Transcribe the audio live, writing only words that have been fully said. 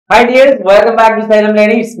Hi dears, welcome back to Xylem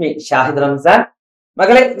Learning. It's me, Shahid Ramzan.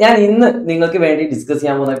 മകളെ ഞാൻ ഇന്ന് നിങ്ങൾക്ക് വേണ്ടി ഡിസ്കസ്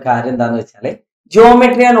ചെയ്യാൻ പോകുന്ന കാര്യം എന്താണെന്ന് വെച്ചാൽ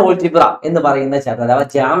ജോമെട്രി ആൻഡ് ഓൾജിബ്ര എന്ന് പറയുന്ന ചാപ്റ്റർ അഥവാ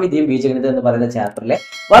ജ്യാമിതിയും ബീജഗണിതം എന്ന് പറയുന്ന ചാപ്റ്ററിലെ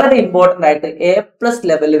വളരെ ഇമ്പോർട്ടന്റ് ആയിട്ട് A+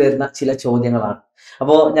 ലെവലിൽ വരുന്ന ചില ചോദ്യങ്ങളാണ്.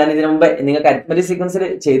 അപ്പോൾ ഞാൻ ഇതിനു മുമ്പ് നിങ്ങൾക്ക് അരിത്മെറ്റിക് സീക്വൻസിൽ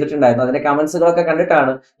ചെയ്തിട്ടുണ്ടായിരുന്നു. അതിന്റെ കമന്റ്സുകളൊക്കെ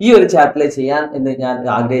കണ്ടിട്ടാണ് ഈ ഒരു ചാപ്റ്ററിൽ ചെയ്യാൻ എന്ന് ഞാൻ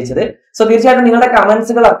ആഗ്രഹിച്ചത്. സോ തീർച്ചയായിട്ടും നിങ്ങളുടെ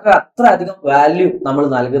കമന്റ്സുകളൊക്കെ അത്ര അധികം വാല്യൂ നമ്മൾ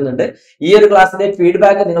നൽകുന്നുണ്ട്. ഈ ഒരു ക്ലാസ്സിന്റെ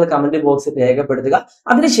ഫീഡ്ബാക്ക് നിങ്ങൾ കമന്റ് ബോക്സിൽ രേഖപ്പെടുത്തുക.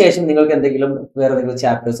 അതിനുശേഷം നിങ്ങൾക്ക് എന്തെങ്കിലും വേറെ എന്തെങ്കിലും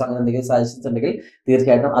ചാപ്റ്റേഴ്സ് അങ്ങനെ എന്തെങ്കിലും സജഷൻസ് ഉണ്ടെങ്കിൽ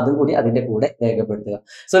തീർച്ചയായിട്ടും അതും കൂടി അതിന്റെ കൂടെ രേഖപ്പെടുത്തുക.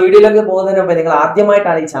 സോ വീഡിയോയിലേക്ക് പോകുന്നതിന് മുമ്പ് നിങ്ങൾ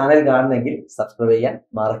ആദ്യമായിട്ടാണ് ഈ ചാനൽ കാണുന്നതെങ്കിൽ സബ്സ്ക്രൈബ് ചെയ്യാൻ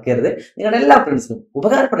മറക്കരുത്. നിങ്ങളുടെ എല്ലാ ഫ്രണ്ട്സിനും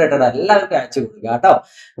ഉപകാരപ്പെട്ടിട്ട് എല്ലാവർക്കും അയച്ചു കൊടുക്കുക കേട്ടോ.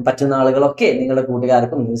 പറ്റുന്ന ആളുകളൊക്കെ നിങ്ങളുടെ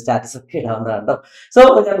കൂട്ടുകാർക്കും സ്റ്റാറ്റസ് ഒക്കെ ഇടാവുന്നതാണ് കേട്ടോ. സോ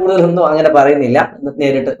ഞാൻ കൂടുതലൊന്നും അങ്ങനെ പറയുന്നില്ല,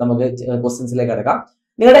 നേരിട്ട് നമുക്ക് ക്വസ്റ്റ്യൻസിലേക്ക് കിടക്കാം.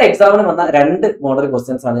 നിങ്ങളുടെ എക്സാമിന് വന്ന 2 മോഡൽ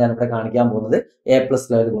ക്വസ്റ്റ്യൻസ് ആണ് ഞാൻ ഇവിടെ കാണിക്കാൻ പോകുന്നത്. A+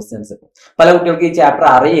 level questions. പല കുട്ടികൾക്ക് ഈ ചാപ്റ്റർ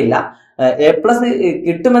അറിയില്ല. A+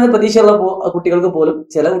 കിട്ടുമെന്ന് പ്രതീക്ഷയുള്ള കുട്ടികൾക്ക് പോലും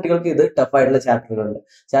ചില കുട്ടികൾക്ക് ഇത് ടഫ് ആയിട്ടുള്ള ചാപ്റ്റർ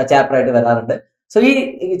ആയിട്ട് വരാറുണ്ട്. സോ ഈ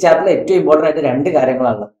ചാപ്റ്ററിൽ ഏറ്റവും ഇമ്പോർട്ടന്റ് ആയിട്ട് 2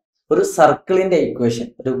 കാര്യങ്ങളാണ്. ഒരു സർക്കിളിന്റെ ഇക്വേഷൻ,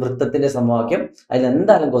 ഒരു വൃത്തത്തിന്റെ സമവാക്യം, അതിൽ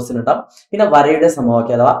എന്തായാലും ക്വസ്റ്റ്യൻ ഉണ്ടാവും. പിന്നെ വരയുടെ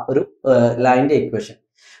സമവാക്യം അഥവാ ഒരു ലൈനിന്റെ ഇക്വേഷൻ.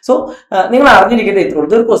 സോ നിങ്ങൾ അറിഞ്ഞിരിക്കേണ്ട ഇത്രയുള്ളൂ.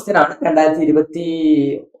 ഇതൊരു ക്വസ്റ്റ്യൻ ആണ്.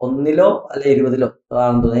 2021 അല്ലെ 20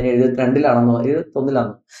 ആണെന്ന് തോന്നുന്നു, 72 21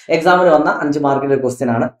 എക്സാമിന് വന്ന 5 മാർക്കിന്റെ ക്വസ്റ്റ്യൻ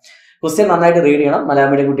ആണ്. ക്വസ്റ്റ്യൻ നന്നായിട്ട് റീഡ് ചെയ്യണം. മലയാളം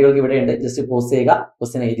മീഡിയം കുട്ടികൾക്ക് ഇവിടെ ഉണ്ട്. ജസ്റ്റ് പോസ്റ്റ് ചെയ്യുക,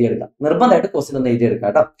 ക്വസ്റ്റ്യൻ എഴുതിയെടുക്കുക. നിർബന്ധമായിട്ട് ക്വസ്റ്റ്യൻ ഒന്ന് എഴുതിയെടുക്കുക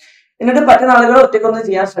കേട്ടോ. എന്നിട്ട് പറ്റുന്ന ആളുകൾ ഒറ്റയ്ക്കൊന്ന്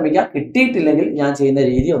ചെയ്യാൻ ശ്രമിക്കുക. കിട്ടിയിട്ടില്ലെങ്കിൽ ഞാൻ ചെയ്യുന്ന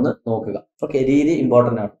രീതി ഒന്ന് നോക്കുക. ഓക്കെ, രീതി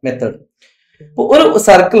ഇമ്പോർട്ടന്റ് ആണ്, മെത്തേഡ്. ഒരു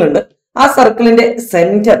സർക്കിൾ ഉണ്ട്. ആ സർക്കിളിന്റെ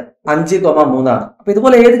സെന്റർ 5,3 ആണ്. അപ്പൊ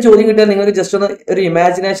ഇതുപോലെ ഏത് ചോദ്യം കിട്ടിയാൽ നിങ്ങൾക്ക് ജസ്റ്റ് ഒന്ന് ഒരു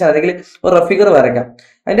ഇമാജിനേഷൻ അല്ലെങ്കിൽ ഒരു റഫ് ഫിഗർ വരയ്ക്കാം.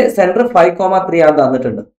 അതിന്റെ സെന്റർ 5,3 ആണ്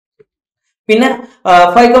തന്നിട്ടുണ്ട്. പിന്നെ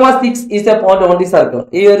 5,6 is A point on the circle.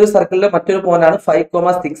 ഈ ഒരു സർക്കിളിലെ മറ്റൊരു പോയിന്റ് ആണ്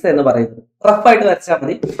 5,6 എന്ന് പറയുന്നത്. റഫ് ആയിട്ട് വരച്ചാൽ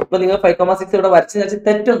മതി. ഇപ്പൊ നിങ്ങൾ 5,6 ഇവിടെ വരച്ചു വെച്ചാൽ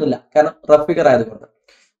തെറ്റൊന്നുമില്ല, കാരണം റഫ് ഫിഗർ ആയതുകൊണ്ട്.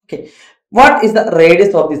 Okay, what is the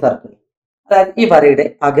radius of the circle? അതായത് ഈ വരയുടെ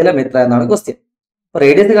അകലം എത്ര എന്നാണ് ക്വസ്റ്റ്യൻ.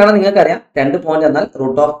 റേഡിയസ് കാണാൻ നിങ്ങൾക്ക് അറിയാം, 2 പോയിന്റ് എന്നാൽ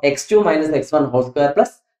 √(x2 - x1) ²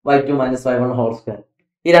 + y2 - y1 ²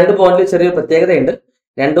 ഈ 2 പോയിന്റിൽ ചെറിയൊരു പ്രത്യേകതയുണ്ട്.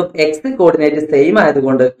 രണ്ടും എക്സ് കോർഡിനേറ്റ് സെയിം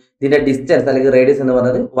ആയതുകൊണ്ട് ഇതിന്റെ ഡിസ്റ്റൻസ് അല്ലെങ്കിൽ റേഡിയസ് എന്ന്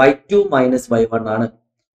പറയുന്നത് y2 - y1 ആണ്.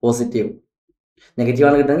 പോസിറ്റീവ്. നെഗറ്റീവ്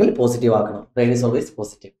ആണ് കിട്ടുന്നെങ്കിൽ പോസിറ്റീവ് ആക്കണം. Radius always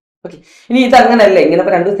positive. ഓക്കെ, ഇനി ഇത് അങ്ങനെയല്ല. ഇങ്ങനെ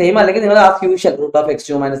രണ്ടും സെയിം അല്ലെങ്കിൽ നിങ്ങൾ ആസ് യൂഷ്വൽ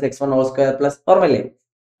 √(x2 - x1) ² + ഓർമ്മയില്ലേ?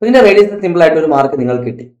 ഇതിന്റെ റേഡിയസ് സിമ്പിൾ ആയിട്ട് ഒരു മാർക്ക് നിങ്ങൾക്ക്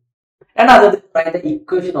കിട്ടി. രണ്ടാമത്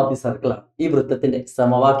ഇക്വേഷൻ ഓഫ് ദി സർക്കിൾ ആണ്. ഈ വൃത്തത്തിന്റെ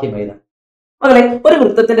സമവാക്യം എഴുതാൻ. മകളെ, ഒരു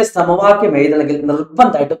വൃത്തത്തിന്റെ സമവാക്യം എഴുതണമെങ്കിൽ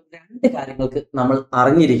നിർബന്ധമായിട്ടും 2 കാര്യങ്ങൾക്ക് നമ്മൾ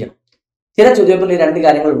അറിഞ്ഞിരിക്കണം. ചില ചോദ്യങ്ങളിൽ 2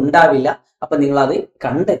 കാര്യങ്ങൾ ഉണ്ടാവില്ല. അപ്പൊ നിങ്ങൾ അത്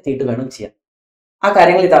കണ്ടെത്തിയിട്ട് വേണം ചെയ്യാൻ. ആ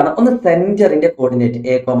കാര്യങ്ങൾ ഇതാണ്. ഒന്ന് സെന്ററിന്റെ കോർഡിനേറ്റ്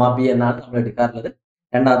A, B എന്നാണ് നമ്മൾ എടുക്കാറുള്ളത്.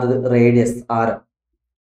 രണ്ടാമത്തത് റേഡിയസ്, ആരം.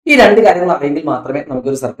 ഈ 2 കാര്യങ്ങൾ അറിയെങ്കിൽ മാത്രമേ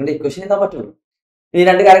നമുക്കൊരു സർക്കിളിന്റെ ഇക്വേഷൻ എഴുതാൻ പറ്റുള്ളൂ. ഈ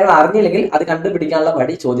 2 കാര്യങ്ങൾ അറിഞ്ഞില്ലെങ്കിൽ അത് കണ്ടുപിടിക്കാനുള്ള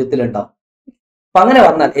വഴി ചോദ്യത്തിൽ ഉണ്ടാവും. അപ്പൊ അങ്ങനെ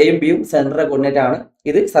പറഞ്ഞാൽ എയും ബിയും സെന്ററിന്റെ കോർഡിനേറ്റ് ആണ്.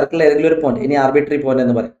 ഇത് സർക്കിളിൽ ഏതെങ്കിലും ഒരു പോയിന്റ്, ഇനി ആർബിട്രറി പോയിന്റ്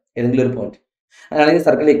എന്ന് പറയും, ഏതെങ്കിലും ഒരു പോയിന്റ്. അങ്ങനെയാണെങ്കിൽ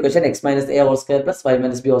circle equation x - a² + y -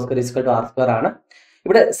 b² = r² ആണ്.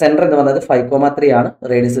 ഇവിടെ സെന്റർ എന്ന് പറയുന്നത് 5,3 ആണ്,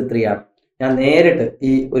 റേഡിയസ് 3 ആണ്. ഞാൻ നേരിട്ട്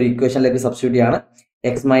ഈ ഒരു ഇക്വേഷനിലേക്ക് സബ്സ്റ്റിറ്റ്യൂട്ട് ചെയ്യാണ്.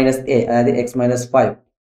 x - a അതായത് x - 5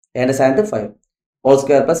 എന്റെ സ്ഥാനത്ത് 5²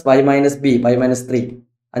 + y - b y - 3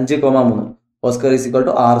 5,3 ² =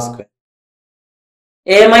 r². a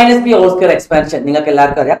 - b² expansion നിങ്ങൾക്ക്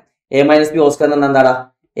എല്ലാവർക്കും അറിയാം. a - b² എന്ന് എന്താണ്?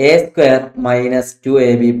 a² -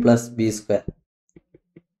 2ab + b².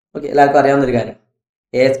 ഓക്കെ, എല്ലാവർക്കും അറിയാവുന്ന ഒരു കാര്യം.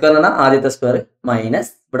 a² എന്ന് പറഞ്ഞാൽ ആദ്യത്തെ സ്ക്വയർ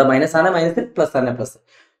മൈനസ്, ഇവിടെ മൈനസ് ആണ്, മൈനസ് പ്ലസ് ആണ്, പ്ലസ്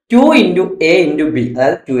 2 × a × b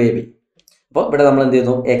അതായത് 2ab. അപ്പോൾ ഇവിടെ നമ്മൾ എന്ത്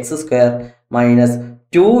ചെയ്യുന്നു? x² -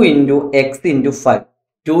 2 × x × 5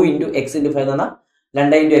 2 × x × 5 എന്ന് പറഞ്ഞാൽ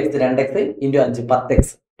 2 × x 2x × 5 10x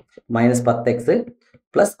 - 10x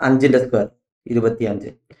plus 5ന്റെ square 25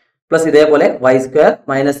 plus ഇതേപോലെ y² - 2 ×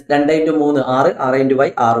 3 6 6 × y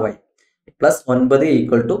 6y പ്ലസ് 9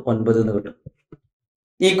 = 9 എന്ന് കിട്ടും.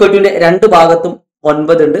 ഈക്വൽറ്റുവിന്റെ 2 ഭാഗത്തും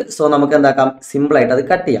 9 ഉണ്ട്. സോ നമുക്ക് എന്താക്കാം? സിമ്പിൾ ആയിട്ട് അത്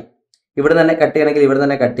കട്ട് ചെയ്യാം. ഇവിടെ തന്നെ കട്ട് ചെയ്യണമെങ്കിൽ ഇവിടെ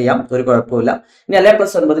തന്നെ കട്ട് ചെയ്യാം, ഒരു കുഴപ്പമില്ല. ഇനി അല്ലെ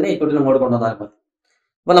പ്ലസ് 9 ഈക്വൽറ്റിന് ഇങ്ങോട്ട് കൊണ്ടുവന്നാൽ മതി.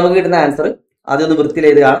 അപ്പൊ നമുക്ക് കിട്ടുന്ന ആൻസർ ആദ്യം ഒന്ന് വൃത്തിയിൽ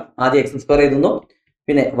എഴുതുകയാണ്. ആദ്യം x² എഴുതുന്നു,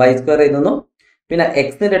 പിന്നെ y² എഴുതുന്നു, പിന്നെ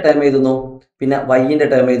എക്സിന്റെ ടേം എഴുതുന്നു, പിന്നെ വൈന്റെ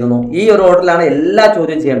ടേം എഴുതുന്നു. ഈ ഒരു ഓർഡറിലാണ് എല്ലാ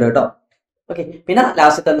ചോദ്യം ചെയ്യേണ്ടത് കേട്ടോ. ഓക്കെ, പിന്നെ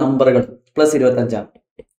ലാസ്റ്റത്തെ നമ്പറുകൾ പ്ലസ് 25 ആണ്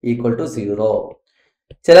 =0.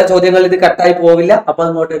 ചില ചോദ്യങ്ങളിൽ ഇത് കട്ടായി പോവില്ല. അപ്പൊ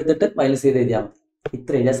അങ്ങോട്ട് എടുത്തിട്ട് മൈനസ് ചെയ്ത് എഴുതിയാൽ മതി.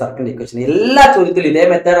 ഇത്രയും സർക്കിൾ ഇക്വേഷൻ. എല്ലാ ചോദ്യത്തിലും ഇതേ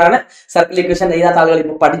മെത്തേഡാണ്. സർക്കിൾ ഇക്വേഷൻ എഴുതാത്ത ആളുകൾ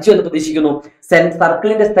ഇപ്പോൾ പഠിച്ചു എന്ന് പ്രതീക്ഷിക്കുന്നു.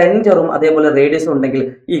 സർക്കിളിന്റെ സെന്ററും അതേപോലെ റേഡിയസും ഉണ്ടെങ്കിൽ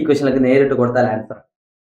ഈ ഇക്വേഷനിലേക്ക് നേരിട്ട് കൊടുത്താൽ ആൻസർ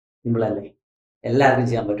സിമ്പിൾ അല്ലേ? എല്ലാവർക്കും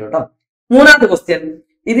ചെയ്യാൻ പറ്റും കേട്ടോ. മൂന്നാമത്തെ ക്വസ്റ്റ്യൻ,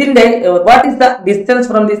 ഇതിന്റെ what is the distance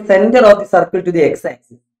from the centre of the circle to the x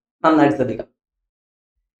axis? നന്നായിട്ട് ശ്രദ്ധിക്കാം.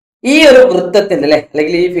 ഈ ഒരു വൃത്തത്തിന്റെ അല്ലെ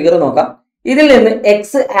അല്ലെങ്കിൽ ഈ ഫിഗർ നോക്കാം. ഇതിൽ നിന്ന്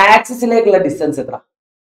എക്സ് ആക്സിസിലേക്കുള്ള ഡിസ്റ്റൻസ് എത്ര?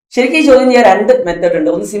 ശരിക്കും ഈ ചോദ്യം ചെയ്യാൻ രണ്ട് മെത്തേഡ് ഉണ്ട്.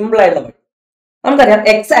 ഒന്ന് സിമ്പിൾ ആയിട്ടുള്ള വഴി. നമുക്കറിയാം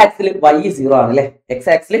എക്സ് ആക്സിൽ y 0 ആണ് അല്ലെ. എക്സ്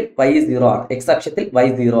ആക്സിൽ y 0 ആണ്. എക്സ് അക്ഷത്തിൽ y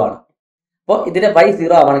 0 ആണ്. അപ്പോൾ ഇതിന്റെ y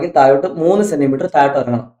 0 ആവണമെങ്കിൽ താഴോട്ട് 3 സെന്റിമീറ്റർ താഴോട്ട്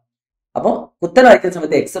ഇറങ്ങണം. അപ്പോൾ കുത്തനെ വരയ്ക്കുന്ന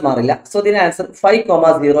സമയത്ത് എക്സ് മാറില്ല. സോ ഇതിന്റെ ആൻസർ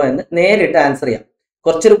 5,0 എന്ന് നേരിട്ട് ആൻസർ ചെയ്യാം.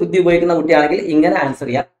 കുറച്ചൊരു ബുദ്ധി ഉപയോഗിക്കുന്ന കുട്ടിയാണെങ്കിൽ ഇങ്ങനെ ആൻസർ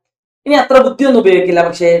ചെയ്യാം. ഇനി അത്ര ബുദ്ധിയൊന്നും ഉപയോഗിക്കില്ല,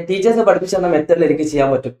 പക്ഷേ ടീച്ചേഴ്സ് പഠിപ്പിച്ചു തന്ന മെത്തേഡിൽ എനിക്ക് ചെയ്യാൻ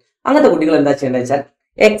പറ്റും. അങ്ങനത്തെ കുട്ടികൾ എന്താ ചെയ്യേണ്ടത് വെച്ചാൽ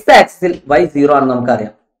എക്സ് ആക്സിൽ y 0 ആണെന്ന്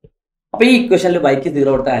നമുക്കറിയാം. അപ്പൊ ഈ ഇക്വേഷനിൽ y ക്ക് 0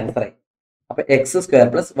 കൊടുത്ത ആൻസർ ആയി. അപ്പൊ എക്സ് സ്ക്വയർ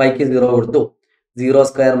പ്ലസ് y ക്ക് 0 കൊടുത്തു. 0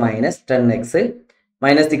 square minus 10x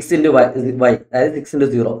minus 6 into y, അതായത് 6 ഇൻറ്റു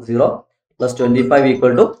 0 0 പ്ലസ് 25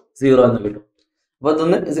 ഈക്വൽ ടു 0 എന്ന് കിട്ടും. അപ്പൊ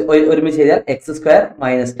ഇതൊന്ന് ഒരുമിച്ച് ചെയ്താൽ X square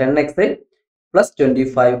minus 10x plus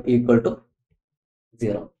 25 equal to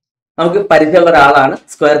 0. നമുക്ക് പരിചയമുള്ള ഒരാളാണ്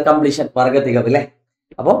സ്ക്വയർ കംപ്ലീഷൻ വർഗത്തികവ് അല്ലേ.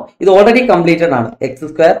 അപ്പോൾ ഇത് ഓൾറെഡി കംപ്ലീറ്റഡ് ആണ്. X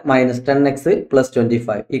square minus 10x plus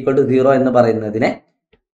 25 equal to 0 എന്ന് പറയുന്നതിനെ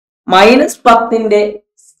മൈനസ് 10ന്റെ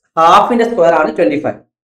ഹാഫിന്റെ സ്ക്വയർ ആണ് 25.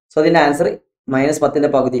 സോ ഇതിന്റെ ആൻസർ മൈനസ് 10ന്റെ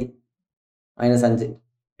പകുതി minus 5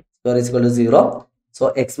 square is equal to 0. So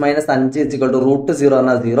X minus 5 is equal to root 0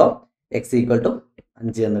 എന്നാൽ 0, എക്സ് ഈക്വൽ ടു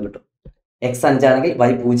 5 എന്ന് കിട്ടും. എക്സ് 5 ആണെങ്കിൽ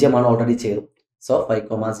y 0 ആണ്, ഓൾറെഡി ചെയ്തു. സോ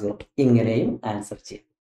 5,0. ഇങ്ങനെയും ആൻസർ ചെയ്യാം.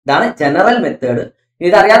 ഇതാണ് ജനറൽ മെത്തേഡ്.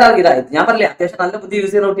 ഇത് അറിയാതെ ഇതായത് ഞാൻ പറഞ്ഞില്ലേ, അത്യാവശ്യം നല്ല ബുദ്ധി യൂസ്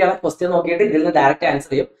ചെയ്യുന്ന കുട്ടിയാണ്. ക്വസ്റ്റ്യൻ നോക്കിയിട്ട് ഇതിൽ നിന്ന് ഡയറക്റ്റ്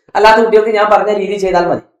ആൻസർ ചെയ്യും. അല്ലാത്ത കുട്ടികൾക്ക് ഞാൻ പറഞ്ഞ രീതി ചെയ്താൽ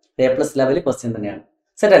മതി. A+ ലെവൽ ക്വസ്റ്റ്യൻ തന്നെയാണ്.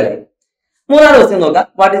 സെറ്റ് അല്ലേ? മൂന്നാമത്തെ ക്വസ്റ്റ്യൻ നോക്കാം.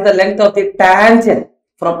 What is the length of the tangent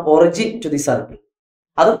from origin to the circle?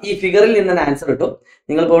 അതും ഈ ഫിഗറിൽ നിന്ന് തന്നെ ആൻസർ കിട്ടും.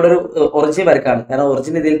 നിങ്ങൾക്ക് ഇവിടെ ഒരു ഒറിജിൻ വരക്കാണ്, കാരണം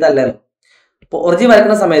ഒറിജിൻ ഇതിലത്തെ അല്ലല്ലോ. അപ്പോൾ ഒറിജിൻ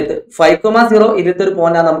വരക്കുന്ന സമയത്ത് 5,0 ഇതിലത്തെ ഒരു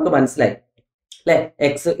പോയിന്റ് ആണ് നമുക്ക് മനസ്സിലായി അല്ലെ.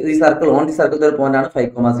 എക്സ് ഈ സർക്കിൾ ഓൺ ദി സർക്കിൾ ഒരു പോയിന്റ് ആണ്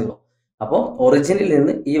 5,0. അപ്പോൾ ഒറിജിനിൽ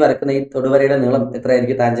നിന്ന് ഈ വരക്കുന്ന ഈ തൊടുവരയുടെ നീളം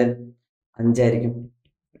എത്രയായിരിക്കും? ടാൻജന്റ് 5 ആയിരിക്കും.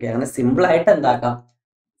 ഓക്കെ, അങ്ങനെ സിമ്പിൾ ആയിട്ട് എന്താക്കാം.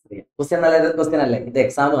 ക്വസ്റ്റ്യൻ നല്ല ക്വസ്റ്റ്യൻ അല്ലേ, ഇത്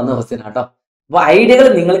എക്സാമിന് വന്ന ക്വസ്റ്റ്യൻ ആട്ടോ. അപ്പൊ ഐഡിയകൾ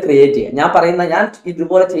നിങ്ങൾ ക്രിയേറ്റ് ചെയ്യുക. ഞാൻ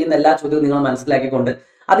ഇതുപോലെ ചെയ്യുന്ന എല്ലാ ചോദ്യവും നിങ്ങൾ മനസ്സിലാക്കിക്കൊണ്ട്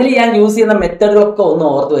അതിൽ ഞാൻ യൂസ് ചെയ്യുന്ന മെത്തേഡുകളൊക്കെ ഒന്ന്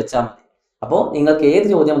ഓർത്ത് വെച്ചാൽ മതി. അപ്പോൾ നിങ്ങൾക്ക് ഏത്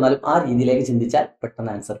ചോദ്യം വന്നാലും ആ രീതിയിലേക്ക് ചിന്തിച്ചാൽ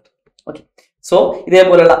പെട്ടെന്ന് ആൻസർ കിട്ടും. ഓക്കെ, സോ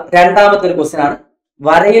ഇതേപോലെയുള്ള രണ്ടാമത്തെ ഒരു ക്വസ്റ്റ്യൻ ആണ്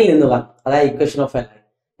വരയിൽ നിന്ന് വൺ, അതായത് ഇക്വേഷൻ ഓഫ് എ ലൈൻ.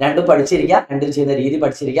 രണ്ടും പഠിച്ചിരിക്കുക, രണ്ടും ചെയ്യുന്ന രീതി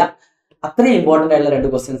പഠിച്ചിരിക്കുക. അത്രയും ഇമ്പോർട്ടന്റ് ആയിട്ടുള്ള രണ്ട്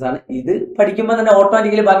ക്വസ്റ്റ്യൻസ് ആണ്. ഇത് പഠിക്കുമ്പോൾ തന്നെ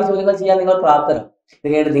ഓട്ടോമാറ്റിക്കലി ബാക്കി ചോദ്യങ്ങൾ ചെയ്യാൻ നിങ്ങൾ പ്രാപ്തരാകും. ഇത്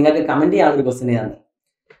കഴിഞ്ഞിട്ട് നിങ്ങൾക്ക് കമന്റ് ചെയ്യാനുള്ള ഒരു ക്വസ്റ്റ്യൻ ആണ്.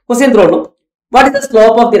 ക്വസ്റ്റ്യൻ ഇത്രേ ഉള്ളൂ. What is the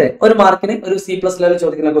slope of the line? ഒരു മാർക്കിന് ഒരു C+ ലെവൽ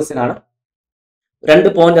ചോദിക്കുന്ന ക്വസ്റ്റ്യൻ ആണ്.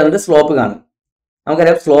 2 പോയിന്റ് എന്നിട്ട് സ്ലോപ്പ് കാണും.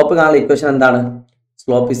 നമുക്കറിയാം സ്ലോപ്പ് കാണുന്ന ഇക്വേഷൻ എന്താണ്?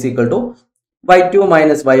 Slope is equal to y2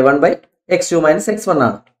 minus y1 by x2 minus x1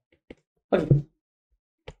 ആണ്. ഓക്കെ,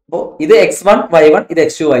 അപ്പോൾ ഇത് x1 y1, ഇത്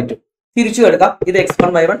x2 y2. തിരിച്ചു എടുക്കാം, ഇത്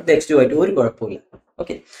x1 y1, ഇത് x2 y2. ഒരു കുഴപ്പമില്ല.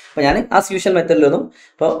 ഓക്കെ, അപ്പൊ ഞാൻ ആസ് യൂഷ്വൽ മെത്തേഡിൽ ഒന്നും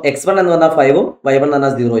ഇപ്പോൾ x1 എന്ന് പറഞ്ഞാൽ 5ഉം y1 എന്ന്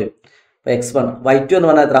പറഞ്ഞാൽ 0യും. അപ്പോൾ x1 y2 എന്ന്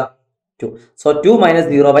പറഞ്ഞാൽ എത്ര? 2. So 2 minus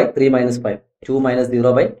 0 by 3 minus 5. 2 minus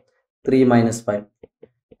 0 by 3 minus 5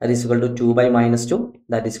 that is equal to 2 by minus 2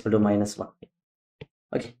 that is equal to minus 1.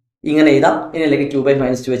 Okay, ഇങ്ങനെ എഴുതാം. ഇനി അല്ലെങ്കിൽ 2 ബൈ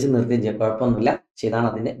മൈനസ് 2 വെച്ച് നിർത്തുകയും ചെയ്യാം, കുഴപ്പമൊന്നുമില്ല. ചെയ്താണ്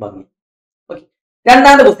അതിന്റെ ഭംഗി. ഓക്കെ,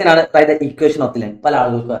 രണ്ടാമത്തെ ക്വസ്റ്റ്യൻ ആണ് അതായത് ഇക്വേഷൻ ഓഫ് ദി ലൈൻ. പല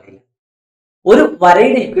ആളുകൾക്കും അറിയില്ല. ഒരു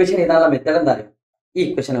വരയുടെ ഇക്വേഷൻ എഴുതാനുള്ള മെത്തേഡ് എന്താ അറിയാം? ഈ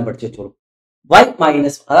ഇക്വേഷൻ ഞാൻ പഠിച്ചു വെച്ചോളൂ. y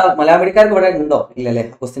മൈനസ്, അതായത് മലയാളിക്കാർക്ക് ഇവിടെ ഉണ്ടോ ഇല്ലല്ലേ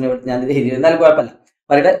ക്വസ്റ്റ്യൻ? ഞാൻ ഇത് എഴുതി, എന്നാലും കുഴപ്പമില്ല.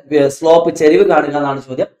 വരയുടെ സ്ലോപ്പ് ചെരിവ് കാണുക എന്നാണ്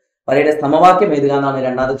ചോദ്യം. വരയുടെ സമവാക്യം എഴുതുക എന്നാണ്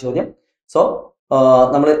രണ്ടാമത്തെ ചോദ്യം. സോ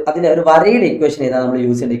നമ്മൾ അതിന്റെ ഒരു വരയുടെ ഇക്വേഷൻ എഴുതാൻ നമ്മൾ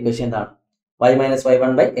യൂസ് ചെയ്യേണ്ട ഇക്വേഷൻ എന്താണ്? y minus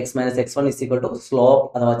y1 by x minus x1 is equal to slope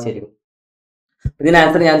അഥവാ ചെരിവ്. ഇതിന്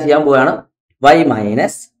ആൻസർ ഞാൻ ചെയ്യാൻ പോവുകയാണ്. y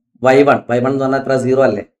മൈനസ് y1 എന്ന് പറഞ്ഞാൽ എത്ര? 0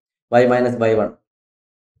 അല്ലേ. y minus y1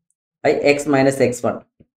 by x minus x1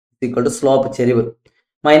 is equal to slope ചെരിവ്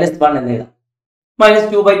മൈനസ് 1 എന്ന് എഴുതാം. മൈനസ്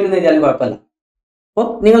 2/2 എന്ന് എഴുതിയാലും കുഴപ്പമില്ല. അപ്പോൾ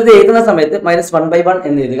നിങ്ങൾ ഇത് എഴുതുന്ന സമയത്ത് മൈനസ് 1/1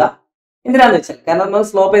 എന്ന് എഴുതുക. എന്തിനാന്ന് വെച്ചാൽ കാരണം നമ്മൾ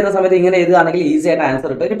സ്ലോപ്പ് ചെയ്യുന്ന സമയത്ത് ഇങ്ങനെ എഴുതുകയാണെങ്കിൽ ഈസി ആയിട്ട് ആൻസർ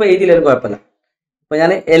കിട്ടും. ഇനിയിപ്പോൾ എഴുതിയില്ലാലും കുഴപ്പമില്ല. അപ്പോൾ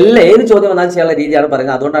ഞാൻ ഏത് ചോദ്യം വന്നാലും ചെയ്യാനുള്ള രീതിയാണ്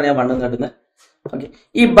പറയുന്നത്. അതുകൊണ്ടാണ് ഞാൻ 1 കണ്ടുന്നത്. ഓക്കെ,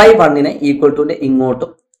 ഈ ബൈ 1നെ ഈക്വൽ ടുവിന്റെ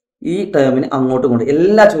ഇങ്ങോട്ടും ഈ ടേമിന് അങ്ങോട്ടും കൊണ്ട്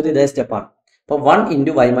എല്ലാ ചോദ്യം ഇതേ സ്റ്റെപ്പാണ്. അപ്പോൾ 1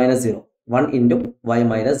 into y minus 0, 1 into y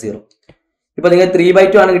minus 0. ഇപ്പോൾ നിങ്ങൾ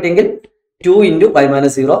 3/2 ആണ് കിട്ടിയെങ്കിൽ 2 ഇൻറ്റു y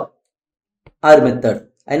മൈനസ് 0 ആ ഒരു മെത്തേഡ്.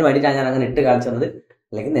 അതിന് വേണ്ടിയിട്ടാണ് ഞാൻ അങ്ങനെ ഇട്ട് കാണിച്ചു തന്നത്,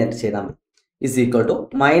 അല്ലെങ്കിൽ നേരിട്ട് ചെയ്താൽ മതി. Is equal to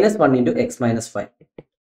minus 1 into x minus 5.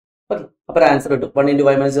 Okay, അപ്പോൾ ആൻസർ കിട്ടും. 1 ഇൻറ്റു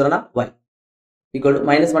y മൈനസ് 0 ആണ് y equal to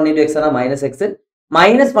minus 1 into x ആണ് minus x,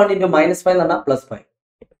 minus 1 into minus 5 എന്ന് പറഞ്ഞാൽ പ്ലസ് 5.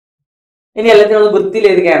 ഇനി എല്ലാത്തിനും നമ്മൾ വൃത്തിയിൽ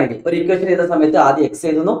എഴുതുകയാണെങ്കിൽ ഒരു ഇക്വേഷൻ എഴുതുന്ന സമയത്ത് ആദ്യം x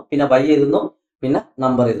എഴുതുന്നു, പിന്നെ y എഴുതുന്നു, പിന്നെ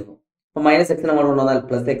നമ്പർ എഴുതുന്നു. അപ്പോൾ മൈനസ് x അങ്ങോട്ട് കൊണ്ടുവന്നാൽ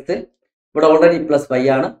പ്ലസ് x, ഇവിടെ ഓൾറെഡി പ്ലസ് y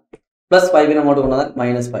ആണ്, പ്ലസ് 5 അങ്ങോട്ട് കൊണ്ടുവന്നാൽ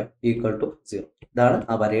മൈനസ് 5 ഈക്വൽ ടു 0. ഇതാണ്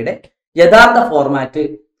ആ വരയുടെ യഥാർത്ഥ ഫോർമാറ്റ്.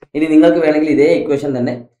 ഇനി നിങ്ങൾക്ക് വേണമെങ്കിൽ ഇതേ ഇക്വേഷൻ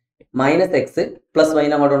തന്നെ മൈനസ് x പ്ലസ് y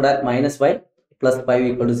അങ്ങോട്ട് കൊണ്ടാൽ minus y plus 5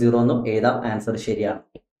 equal to 0 എന്നും എഴുതാം. ആൻസർ ശരിയാണ്.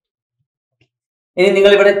 ഇനി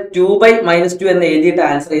നിങ്ങൾ ഇവിടെ 2/-2 എന്ന് എഴുതിയിട്ട്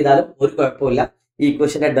ആൻസർ ചെയ്താലും ഒരു കുഴപ്പമില്ല. ഈ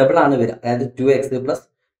ഇക്വേഷന്റെ ഡബിൾ ആണ് വരിക. അതായത് 2x +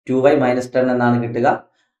 2y-10 എന്നാണ് കിട്ടുക.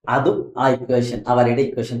 അതും ആ ഇക്വേഷൻ, ആ വരയുടെ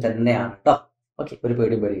ഇക്വേഷൻ തന്നെയാണ് കേട്ടോ. ഓക്കെ, ഒരു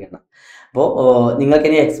പേടിക്കേണ്ട. അപ്പോൾ നിങ്ങൾക്ക്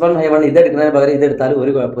ഇനി x1/1 ഇത് എടുക്കുന്നതിന് പകരം ഇത് എടുത്താലും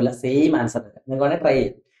ഒരു കുഴപ്പമില്ല, സെയിം ആൻസർ വരും. നിങ്ങൾക്ക് വേണമെങ്കിൽ ട്രൈ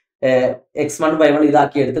ചെയ്യാം. x1/1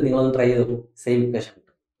 ഇതാക്കി എടുത്ത് നിങ്ങളൊന്ന് ട്രൈ ചെയ്ത് നോക്കും, സെയിം ഇക്വേഷൻ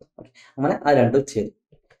കിട്ടും. അങ്ങനെ ആ രണ്ടും ചെയ്തു.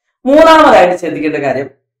 മൂന്നാമതായിട്ട് ശ്രദ്ധിക്കേണ്ട കാര്യം,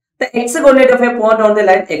 the x coordinate of a point on the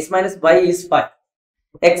line x minus y is 5.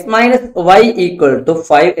 x minus y equal to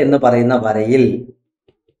 5 എന്ന് പറയുന്ന വരയിൽ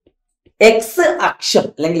x അക്ഷം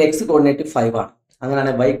അല്ലെങ്കിൽ x കോർഡിനേറ്റ് 5 ആണ്.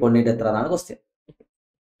 അങ്ങനെയാണ് y കോർഡിനേറ്റ് എത്ര എന്നാണ് ക്വസ്റ്റ്യൻ.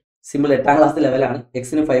 സിമ്പിൾ, 8ാം ക്ലാസ് ലെവലാണ്.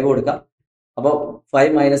 x-ന് 5 കൊടുക്കാം. അപ്പോൾ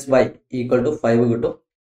 5 minus y equal to 5 കിട്ടും.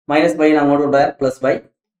 മൈനസ് y അങ്ങോട്ട് കൊണ്ടുപോയാൽ +y,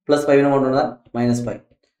 +5 അങ്ങോട്ട് കൊണ്ടുപോയാൽ -5.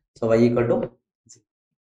 So y equal to 0.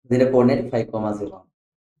 ഇതിന്റെ കോർഡിനേറ്റ് 5,0 ആണ്.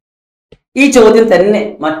 ഈ ചോദ്യം തന്നെ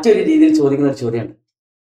മറ്റൊരു രീതിയിൽ ചോദിക്കുന്ന ഒരു ചോദ്യമാണ്.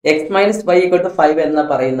 x minus y equal to 5 എന്ന്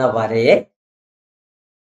പറയുന്ന വരയെ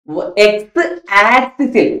x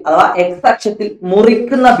ആക്സിസിൽ അഥവാ x അക്ഷത്തിൽ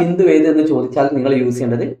മുറിക്കുന്ന ബിന്ദു ഏത് എന്ന് ചോദിച്ചാൽ നിങ്ങൾ യൂസ്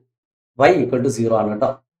ചെയ്യേണ്ടത് y equal to 0 ആണ് കേട്ടോ.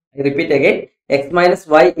 Repeat again, x minus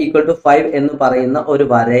y equal to 5 എന്ന് പറയുന്ന ഒരു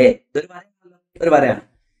വരയെ, ഒരു വരയാണ്.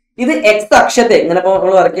 ഇത് x അക്ഷത്തെ ഇങ്ങനെ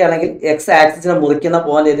നമ്മൾ വരയ്ക്കുകയാണെങ്കിൽ x ആക്സിസിനെ മുറിക്കുന്ന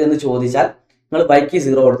പോയിന്റ് ഏത് എന്ന് ചോദിച്ചാൽ നിങ്ങൾ y-ക്ക്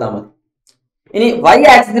 0 കൊടുത്താൽ മതി. ഇനി y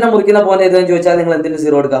ആക്സിസിനെ മുറിക്കുന്ന പോയിന്റ് ഏതെന്ന് ചോദിച്ചാൽ നിങ്ങൾ എന്തിന്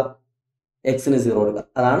 0 കൊടുക്കാം? x-ന് 0 കൊടുക്കുക.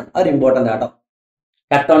 അതാണ് ഒരു ഇമ്പോർട്ടന്റ് ആട്ടോ.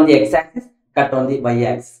 Cut on the x axis, cut on the y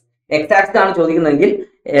axis. x axis ആണ് ചോദിക്കുന്നതെങ്കിൽ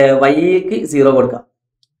y-ക്ക് 0 കൊടുക്കുക.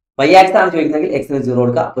 y ആക്സിസ് ആണ് ചോദിക്കുന്നതെങ്കിൽ x-ന് 0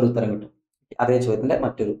 കൊടുക്കുക. ഒരു ഉത്തരം കിട്ടും. അതേ ചോദ്യത്തിന്റെ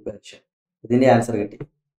മറ്റൊരു വെർഷൻ. ഇതിന്റെ ആൻസർ കിട്ടി.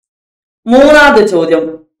 മൂന്നാമത്തെ ചോദ്യം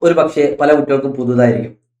ഒരു പക്ഷേ പല കുട്ടികൾക്കും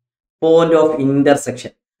പുതുതായിരിക്കും. പോയിന്റ് ഓഫ്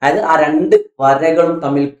ഇന്റർസെക്ഷൻ, അതായത് ആ രണ്ട് വരകളും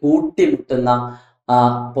തമ്മിൽ കൂട്ടിമുട്ടുന്ന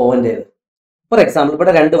പോയിന്റ് ഏത്? ഫോർ എക്സാമ്പിൾ,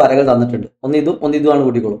 ഇവിടെ രണ്ട് വരകൾ തന്നിട്ടുണ്ട്. ഒന്ന് ഇതുമാണ്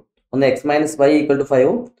കൂട്ടിക്കോളും. ഒന്ന് x minus y equal to 5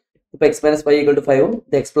 ഉം ഇപ്പൊ x minus y equal to 5 ഉം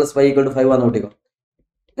x plus y equal to 5 ആണെന്ന് കൂട്ടിക്കോളും.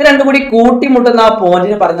 ഇത് രണ്ടും കൂടി കൂട്ടിമുട്ടുന്ന ആ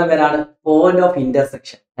പോയിന്റിന് പറയുന്ന പേരാണ് പോയിന്റ് ഓഫ്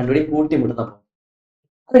ഇന്റർസെക്ഷൻ. രണ്ടും കൂടി കൂട്ടിമുട്ടുന്ന പോയിന്റ്.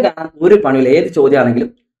 അത് കാണാൻ ഒരു പണിയില്ല. ഏത് ചോദ്യമാണെങ്കിലും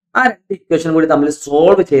ആ രണ്ട് ഇക്വേഷൻ കൂടി തമ്മിൽ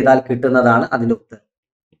സോൾവ് ചെയ്താൽ കിട്ടുന്നതാണ് അതിന്റെ ഉത്തരം.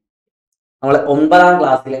 നമ്മളെ 9ാം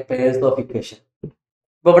ക്ലാസ്സിലെ പേഴ്സ് ഓഫ് ഇക്വേഷൻ.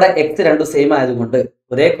 ഇപ്പൊ ഇവിടെ x രണ്ടും സെയിം ആയതുകൊണ്ട്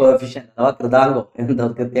ഒരേ കോഎഫിഷ്യന്റ് അഥവാ കൃതാങ്കോ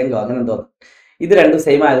കൃത്യങ്കോ അങ്ങനെ എന്തോ, ഇത് രണ്ടും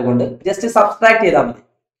സെയിം ആയതുകൊണ്ട് ജസ്റ്റ് സബ്സ്ട്രാക്ട് ചെയ്താൽ മതി.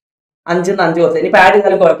 5-ന്ന് 5 കുറച്ചാൽ, ഇനിയിപ്പോൾ ആഡ്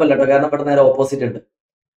ചെയ്താലും കുഴപ്പമില്ല കേട്ടോ, കാരണം ഇവിടെ നേരെ ഓപ്പോസിറ്റ് ഉണ്ട്.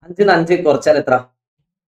 5-ന്ന് 5 കുറച്ചാൽ എത്ര?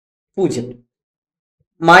 0.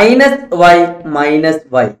 -y minus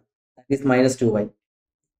y that is -2y.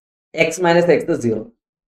 x minus x is 0.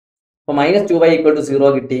 അപ്പോൾ -2y equal to 0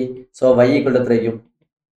 കിട്ടി. So y equal to 3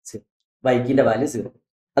 y-ന്റെ value 0.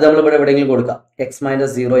 അത് നമ്മൾ ഇവിടെ എവിടെയെങ്കിലും കൊടുക്കാം. x minus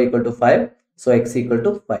 0 equal to 5. So x equal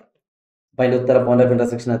to 5. അപ്പൊ അതിന്റെ ഉത്തരം പോയിന്റ് ഓഫ്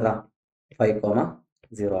ഇന്റർസെക്ഷൻ എത്ര?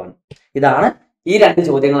 5,0 ആണ്. ഇതാണ് ഈ രണ്ട്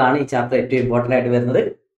ചോദ്യങ്ങളാണ് ഈ ചാപ്റ്റർ ഏറ്റവും ഇമ്പോർട്ടന്റ് ആയിട്ട് വരുന്നത്.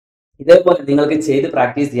 ഇതേപോലെ നിങ്ങൾക്ക് ചെയ്ത്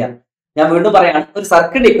പ്രാക്ടീസ് ചെയ്യാം. ഞാൻ വീണ്ടും പറയാണ്, ഒരു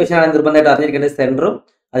സർക്കിളിന്റെ ഇക്വേഷൻ ആണ് നിർബന്ധമായിട്ട് അറിഞ്ഞിരിക്കേണ്ടത്, സെന്ററും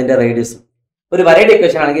അതിന്റെ റേഡിയസും. ഒരു വരയുടെ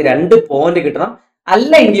ഇക്വേഷൻ ആണെങ്കിൽ 2 പോയിന്റ് കിട്ടണം,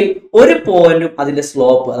 അല്ലെങ്കിൽ ഒരു പോയിന്റും അതിന്റെ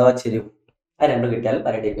സ്ലോപ്പ് അഥവാ ചെരിവ്, ആ രണ്ടും കിട്ടിയാലും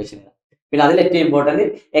വരയുടെ ഇക്വേഷൻ. പിന്നെ അതിൽ ഏറ്റവും ഇമ്പോർട്ടന്റ്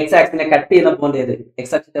x ആക്സിനെ കട്ട് ചെയ്യുന്ന പോയിന്റ് ഏത്, x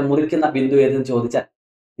ആക്സിനെ മുറിക്കുന്ന ബിന്ദു ഏതെന്ന് ചോദിച്ചാൽ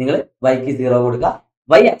നിങ്ങൾ y-ക്ക് 0 കൊടുക്കുക.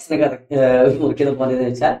 y ആക്സിനെ മുറിക്കുന്ന പോയിന്റ്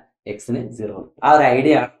ഏതെന്ന് വെച്ചാൽ x-ന് 0. ആ ഒരു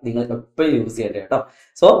ഐഡിയ ആണ് നിങ്ങൾക്ക് എപ്പോഴും യൂസ് ചെയ്യേണ്ടത് കേട്ടോ.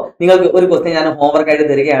 സോ നിങ്ങൾക്ക് ഒരു ക്വസ്റ്റ്യൻ ഞാൻ ഹോംവർക്ക് ആയിട്ട്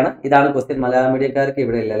തരികയാണ്. ഇതാണ് ക്വസ്റ്റ്യൻ. മലയാളം മീഡിയക്കാർക്ക്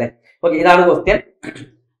ഇവിടെ ഇല്ല അല്ലെ? ഓക്കെ, ഇതാണ് ക്വസ്റ്റ്യൻ.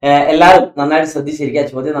 എല്ലാവരും നന്നായിട്ട് ശ്രദ്ധിച്ചിരിക്കുക,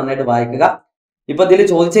 ചോദ്യം നന്നായിട്ട് വായിക്കുക. ഇപ്പൊ ഇതിൽ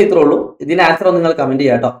ചോദിച്ച ഇത്രേ ഉള്ളൂ. ഇതിന്റെ ആൻസർ ഒന്ന് നിങ്ങൾ കമന്റ്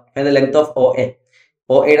ചെയ്യാം കേട്ടോ. ലെങ്ത് ഓഫ്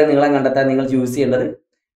OA നീളം കണ്ടെത്താൻ നിങ്ങൾ യൂസ് ചെയ്യേണ്ടത്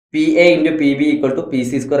PA × PB =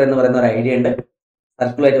 PC² എന്ന് പറയുന്ന ഒരു ഐഡിയ ഉണ്ട്,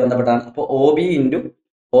 സർക്കിളുമായിട്ട് ബന്ധപ്പെട്ടാണ്. അപ്പോൾ OB ×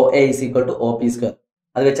 OA = OP².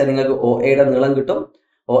 അത് വെച്ചാൽ നിങ്ങൾക്ക് OA നീളം കിട്ടും.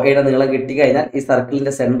 OA നീളം കിട്ടിക്കഴിഞ്ഞാൽ ഈ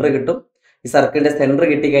സർക്കിളിന്റെ സെന്റർ കിട്ടും. ഈ സർക്കിളിന്റെ സെന്റർ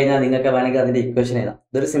കിട്ടിക്കഴിഞ്ഞാൽ നിങ്ങൾക്ക് വേണമെങ്കിൽ അതിന്റെ ഇക്വേഷൻ എഴുതാം.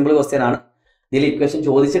 ഇതൊരു സിമ്പിൾ ക്വസ്റ്റ്യൻ ആണ്. ഇതിൽ ഇക്വേഷൻ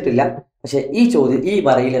ചോദിച്ചിട്ടില്ല, പക്ഷെ ഈ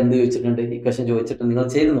വരയിൽ എന്ത് ചോദിച്ചിട്ടുണ്ട്, ഇക്വേഷൻ ചോദിച്ചിട്ടുണ്ട്. നിങ്ങൾ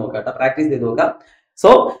ചെയ്ത് നോക്കാം കേട്ടോ, പ്രാക്ടീസ് ചെയ്ത് നോക്കാം. സോ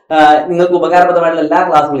നിങ്ങൾക്ക് ഉപകാരപ്രദമായിട്ടുള്ള എല്ലാ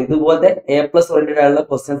ക്ലാസ്സുകളും ഇതുപോലത്തെ A+ ഓറിയന്റഡ് ആയിട്ടുള്ള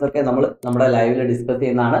ക്വസ്റ്റ്യൻസ് ഒക്കെ നമ്മൾ നമ്മുടെ ലൈവിൽ ഡിസ്കസ്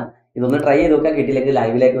ചെയ്യുന്നതാണ്. ഇതൊന്ന് ട്രൈ ചെയ്ത് നോക്കാൻ, കിട്ടിയില്ലെങ്കിൽ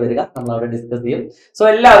ലൈവിലേക്ക് വരിക, നമ്മൾ അവിടെ ഡിസ്കസ് ചെയ്യും. സോ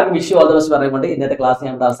എല്ലാവർക്കും വിഷ് ഓൾ ദി ബെസ്റ്റ് പറഞ്ഞുകൊണ്ട് ഇന്നത്തെ ക്ലാസ്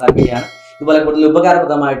ഞാൻ അവസാനിക്കുകയാണ്. ഇതുപോലെ കൂടുതൽ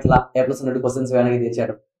ഉപകാരപ്രദമായിട്ടുള്ള A+ ഓറിയന്റഡ് ക്വസ്റ്റ്യൻസ് വേണമെങ്കിൽ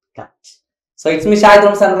തീർച്ചയായിട്ടും. So it's me Shahid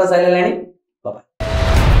from Xylem Learning.